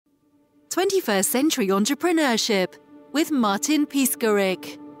21st Century Entrepreneurship with Martin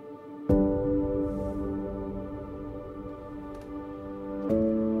Piskarik.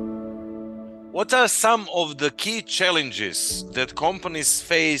 What are some of the key challenges that companies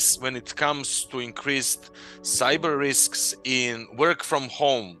face when it comes to increased cyber risks in work from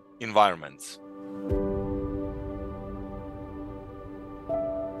home environments?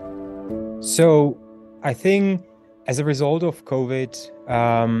 So I think as a result of COVID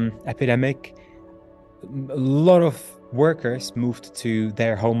epidemic, a lot of workers moved to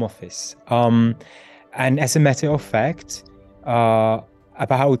their home office. And as a matter of fact,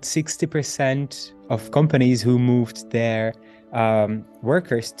 about 60% of companies who moved their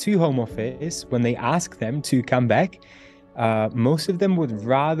workers to home office, when they asked them to come back, most of them would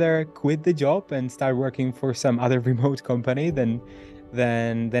rather quit the job and start working for some other remote company than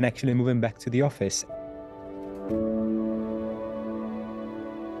actually moving back to the office.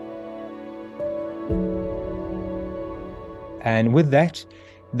 And with that,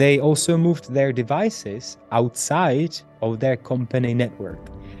 they also moved their devices outside of their company network.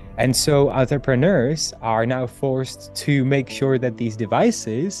 And so entrepreneurs are now forced to make sure that these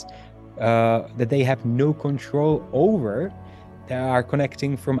devices that they have no control over, they are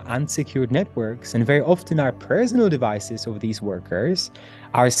connecting from unsecured networks. And very often our personal devices of these workers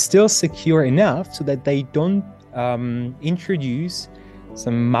are still secure enough so that they don't introduce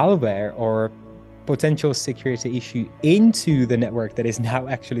some malware or potential security issue into the network that is now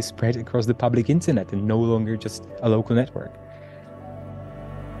actually spread across the public internet and no longer just a local network.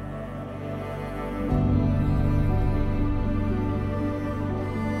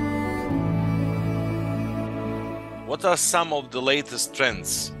 What are some of the latest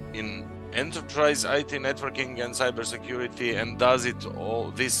trends in enterprise IT networking and cybersecurity, and does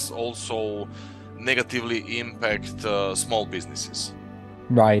this also negatively impact small businesses?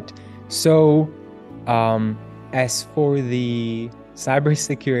 Right. So as for the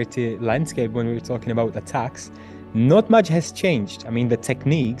cybersecurity landscape, when we're talking about attacks, not much has changed. I mean, the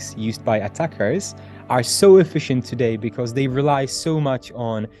techniques used by attackers are so efficient today because they rely so much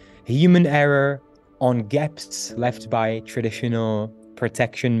on human error, on gaps left by traditional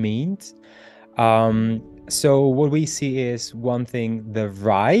protection means. So what we see is, one thing, the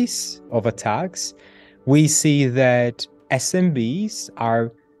rise of attacks. We see that SMBs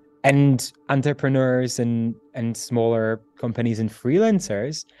and entrepreneurs and smaller companies and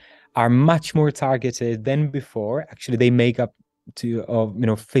freelancers are much more targeted than before. Actually, they make up to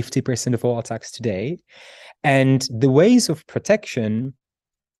 50% of all attacks today. And the ways of protection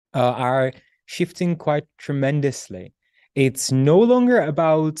are shifting quite tremendously. It's no longer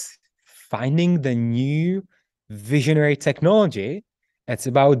about finding the new visionary technology. It's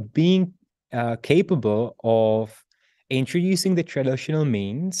about being capable of introducing the traditional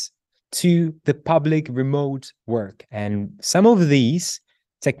means to the public remote work. And some of these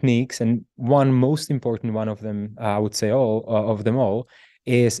techniques, and one most important one of them, I would say of them all,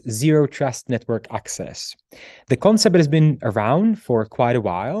 is zero trust network access. The concept has been around for quite a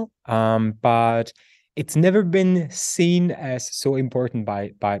while, but it's never been seen as so important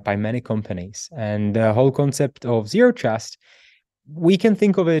by many companies. And the whole concept of zero trust, we can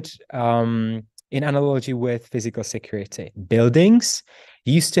think of it in analogy with physical security. Buildings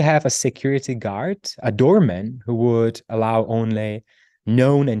used to have a security guard, a doorman, who would allow only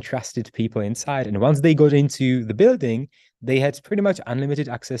known and trusted people inside. And once they got into the building, they had pretty much unlimited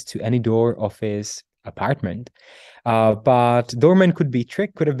access to any door of his apartment. But doormen could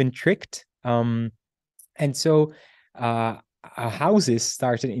have been tricked. And so houses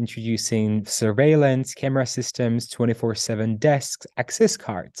started introducing surveillance, camera systems, 24/7 desks, access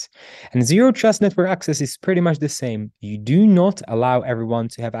cards. And zero trust network access is pretty much the same. You do not allow everyone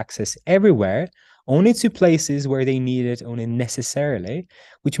to have access everywhere, only to places where they need it only necessarily,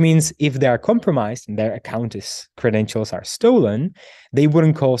 which means if they are compromised and their credentials are stolen, they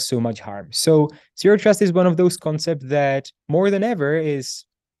wouldn't cause so much harm. So zero trust is one of those concepts that more than ever is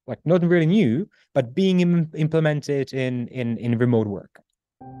not really new, but being implemented in remote work.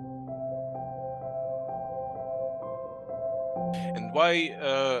 And why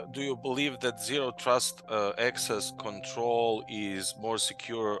do you believe that zero trust access control is more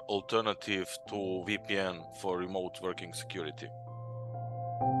secure alternative to VPN for remote working security?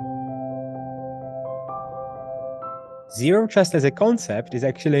 Zero trust as a concept is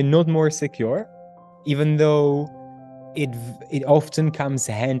actually not more secure, even though it often comes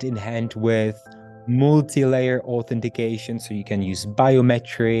hand in hand with multi-layer authentication. So you can use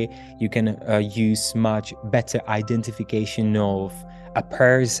biometry, you can use much better identification of a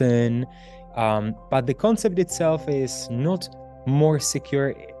person, but the concept itself is not more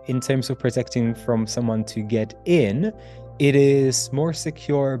secure in terms of protecting from someone to get in. It is more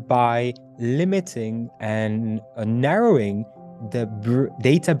secure by limiting and narrowing the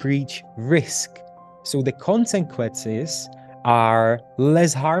data breach risk. So the consequences are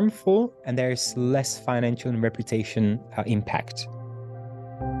less harmful and there's less financial and reputation impact.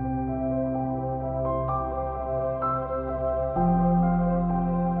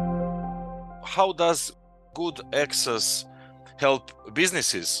 How does GoodAccess help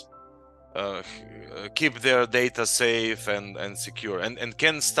businesses keep their data safe and secure? And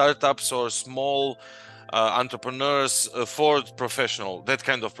can startups or small entrepreneurs afford that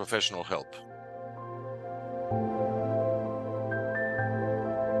kind of professional help?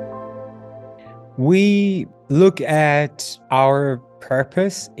 We look at our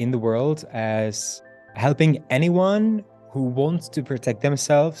purpose in the world as helping anyone who wants to protect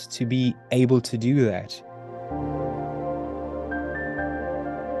themselves to be able to do that.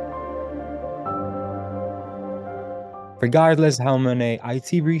 Regardless how many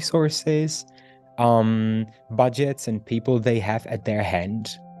IT resources, budgets, and people they have at their hand.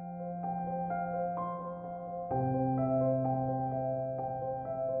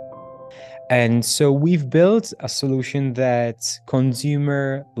 And so we've built a solution that's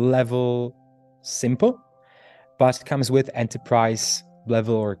consumer level simple, but comes with enterprise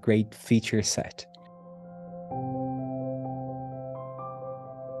level or great feature set.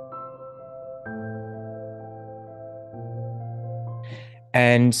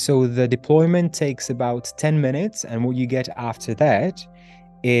 And so the deployment takes about 10 minutes, and what you get after that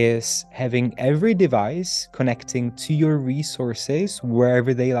is having every device connecting to your resources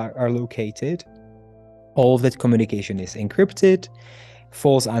wherever they are located. All of that communication is encrypted,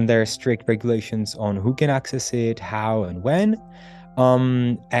 falls under strict regulations on who can access it, how and when.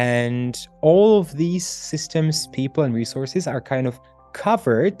 And all of these systems, people, and resources are kind of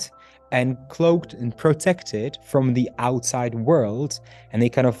covered and cloaked and protected from the outside world, and they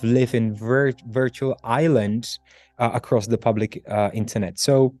kind of live in virtual islands across the public internet.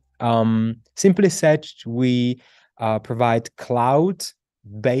 So simply said, we provide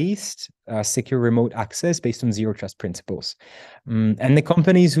cloud-based secure remote access based on zero trust principles. And the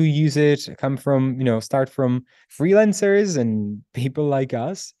companies who use it start from freelancers and people like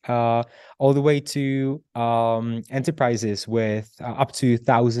us, all the way to enterprises with up to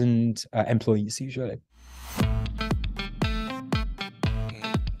 1,000 employees usually.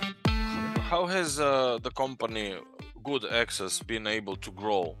 How has the company GoodAccess been able to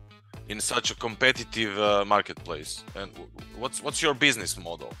grow in such a competitive marketplace? And what's your business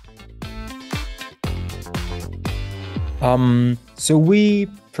model? So we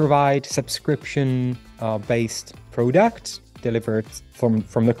provide subscription based product delivered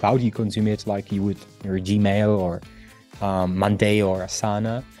from the cloud. You consume it like you would your Gmail or Monday or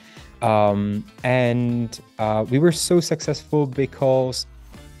Asana. And we were so successful because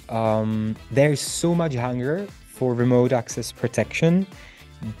there's so much hunger for remote access protection,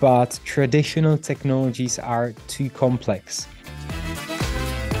 but traditional technologies are too complex.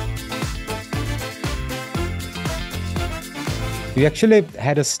 We actually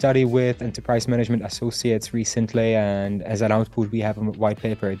had a study with Enterprise Management Associates recently, and as an output, we have a white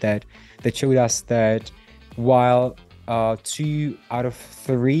paper that showed us that while 2 out of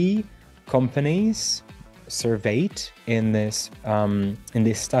 3 companies surveyed in this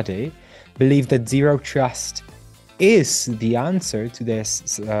study believe that zero trust is the answer to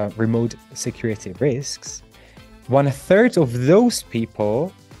this remote security risks, 1/3 of those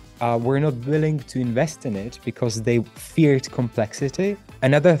people were not willing to invest in it because they feared complexity.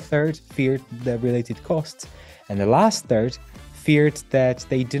 Another third feared the related costs. And the last third feared that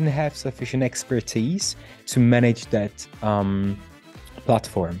they didn't have sufficient expertise to manage that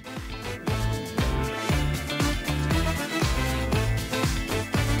platform.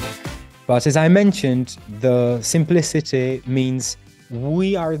 But as I mentioned, the simplicity means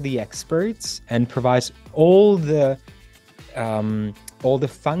we are the experts and provide all the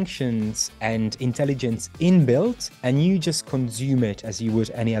functions and intelligence inbuilt, and you just consume it as you would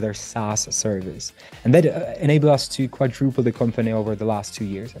any other SaaS service. And that enabled us to quadruple the company over the last 2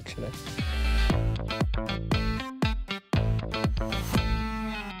 years, actually.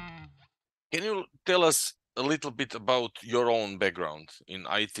 Can you tell us a little bit about your own background in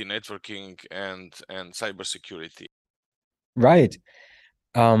IT networking and cybersecurity? Right.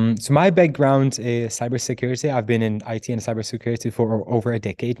 So my background is cybersecurity. I've been in IT and cybersecurity for over a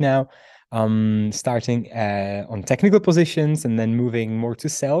decade now, starting on technical positions and then moving more to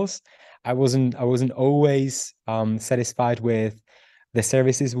sales. I wasn't always satisfied with the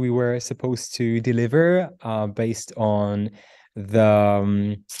services we were supposed to deliver based on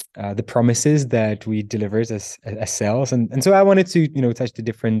the promises that we delivered as sales, and so I wanted to touch the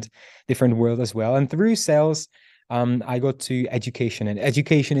different world as well. And through sales, I got to education, and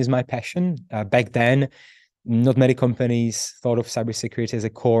education is my passion. Back then, not many companies thought of cybersecurity as a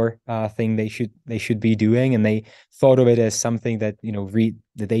core thing they should be doing, and they thought of it as something that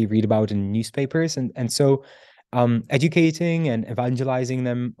they read about in newspapers, and so educating and evangelizing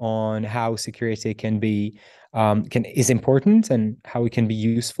them on how security is important and how it can be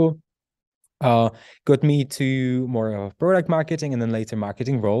useful got me to more of product marketing and then later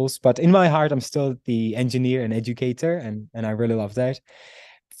marketing roles. But in my heart, I'm still the engineer and educator, and I really love that.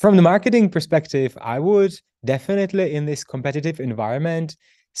 From the marketing perspective, I would definitely, in this competitive environment,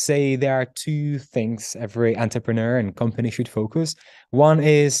 say there are two things every entrepreneur and company should focus. One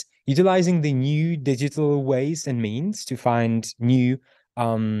is utilizing the new digital ways and means to find new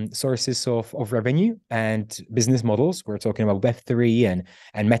sources of revenue and business models. We're talking about Web3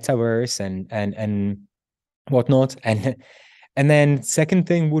 and metaverse and whatnot. And then second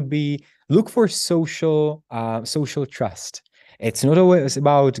thing would be look for social trust. It's not always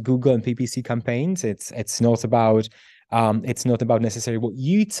about Google and PPC campaigns. It's not about necessarily what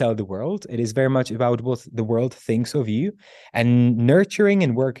you tell the world. It is very much about what the world thinks of you. And nurturing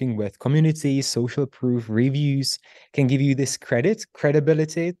and working with communities, social proof, reviews can give you this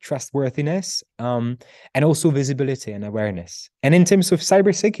credibility, trustworthiness, and also visibility and awareness. And in terms of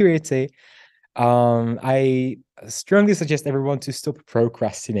cybersecurity, I strongly suggest everyone to stop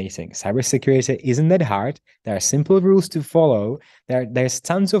procrastinating. Cybersecurity isn't that hard. There are simple rules to follow. There's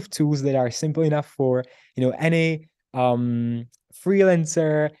tons of tools that are simple enough for any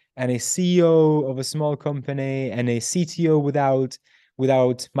freelancer and a CEO of a small company and a CTO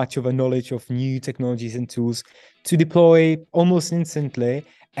without much of a knowledge of new technologies and tools to deploy almost instantly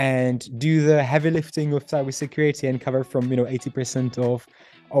and do the heavy lifting of cybersecurity and cover from 80% of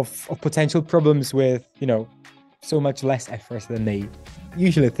potential problems with so much less effort than they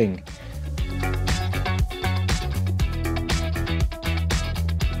usually think.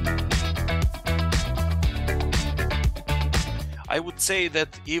 I would say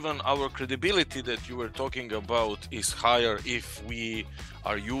that even our credibility that you were talking about is higher if we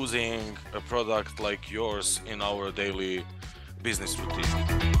are using a product like yours in our daily business routine.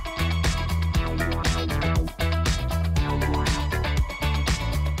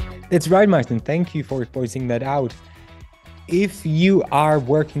 That's right, Martin. Thank you for pointing that out. If you are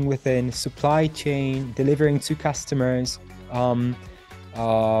working within supply chain, delivering to customers,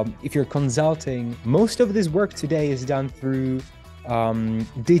 if you're consulting, most of this work today is done through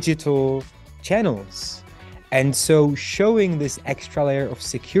digital channels. And so showing this extra layer of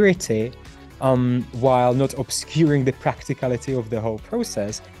security while not obscuring the practicality of the whole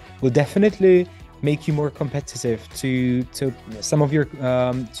process will definitely make you more competitive to some of your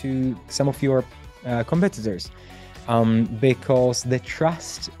competitors, because the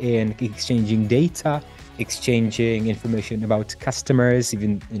trust in exchanging data, exchanging information about customers,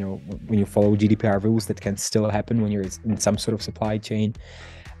 even when you follow GDPR rules, that can still happen when you're in some sort of supply chain,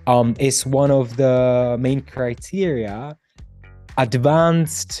 is one of the main criteria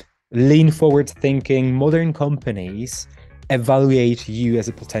advanced, lean forward thinking modern companies evaluate you as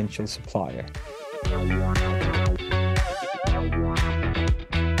a potential supplier.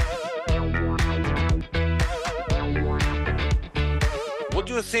 What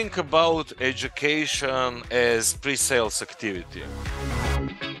do you think about education as pre-sales activity?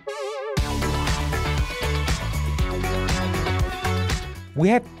 We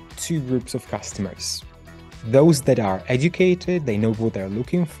have two groups of customers. Those that are educated, they know what they're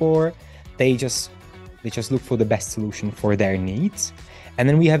looking for, they just look for the best solution for their needs. And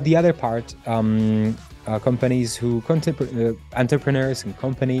then we have the other part, companies entrepreneurs and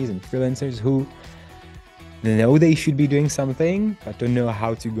companies and freelancers who know they should be doing something, but don't know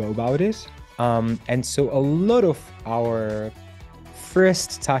how to go about it. And so a lot of our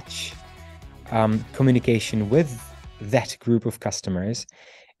first touch communication with that group of customers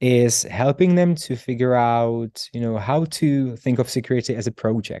is helping them to figure out, how to think of security as a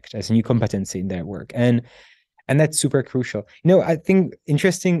project, as a new competency in their work. And that's super crucial. I think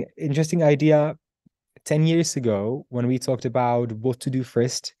interesting idea 10 years ago when we talked about what to do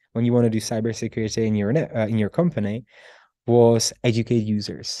first when you want to do cybersecurity in your company was educate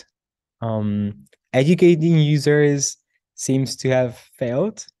users. Educating users seems to have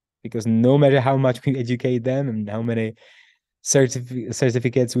failed because no matter how much we educate them and how many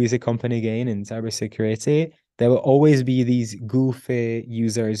certificates we as a company gain in cybersecurity, there will always be these goofy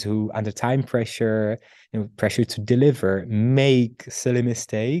users who, under time pressure, pressure to deliver, make silly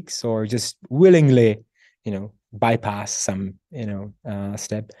mistakes or just willingly, bypass some,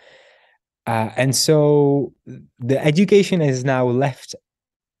 step. And so the education is now left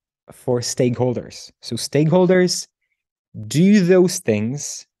for stakeholders. So stakeholders do those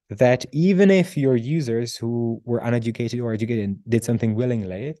things that even if your users who were uneducated or educated and did something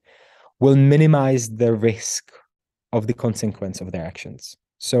willingly, will minimize the risk of the consequence of their actions.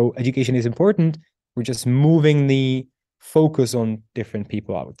 So education is important. We're just moving the focus on different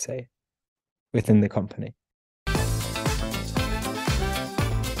people, I would say, within the company.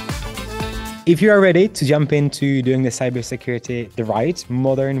 If you are ready to jump into doing the cybersecurity the right,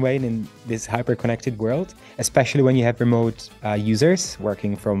 modern way in this hyper-connected world, especially when you have remote users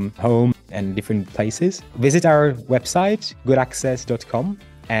working from home and different places, visit our website, GoodAccess.com,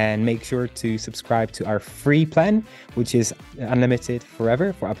 and make sure to subscribe to our free plan, which is unlimited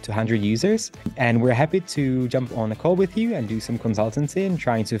forever for up to 100 users. And we're happy to jump on a call with you and do some consultancy and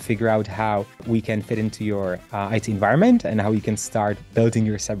trying to figure out how we can fit into your IT environment and how you can start building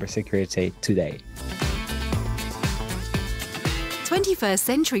your cybersecurity today. 21st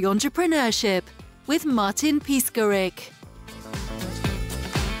Century Entrepreneurship with Martin Piskarik.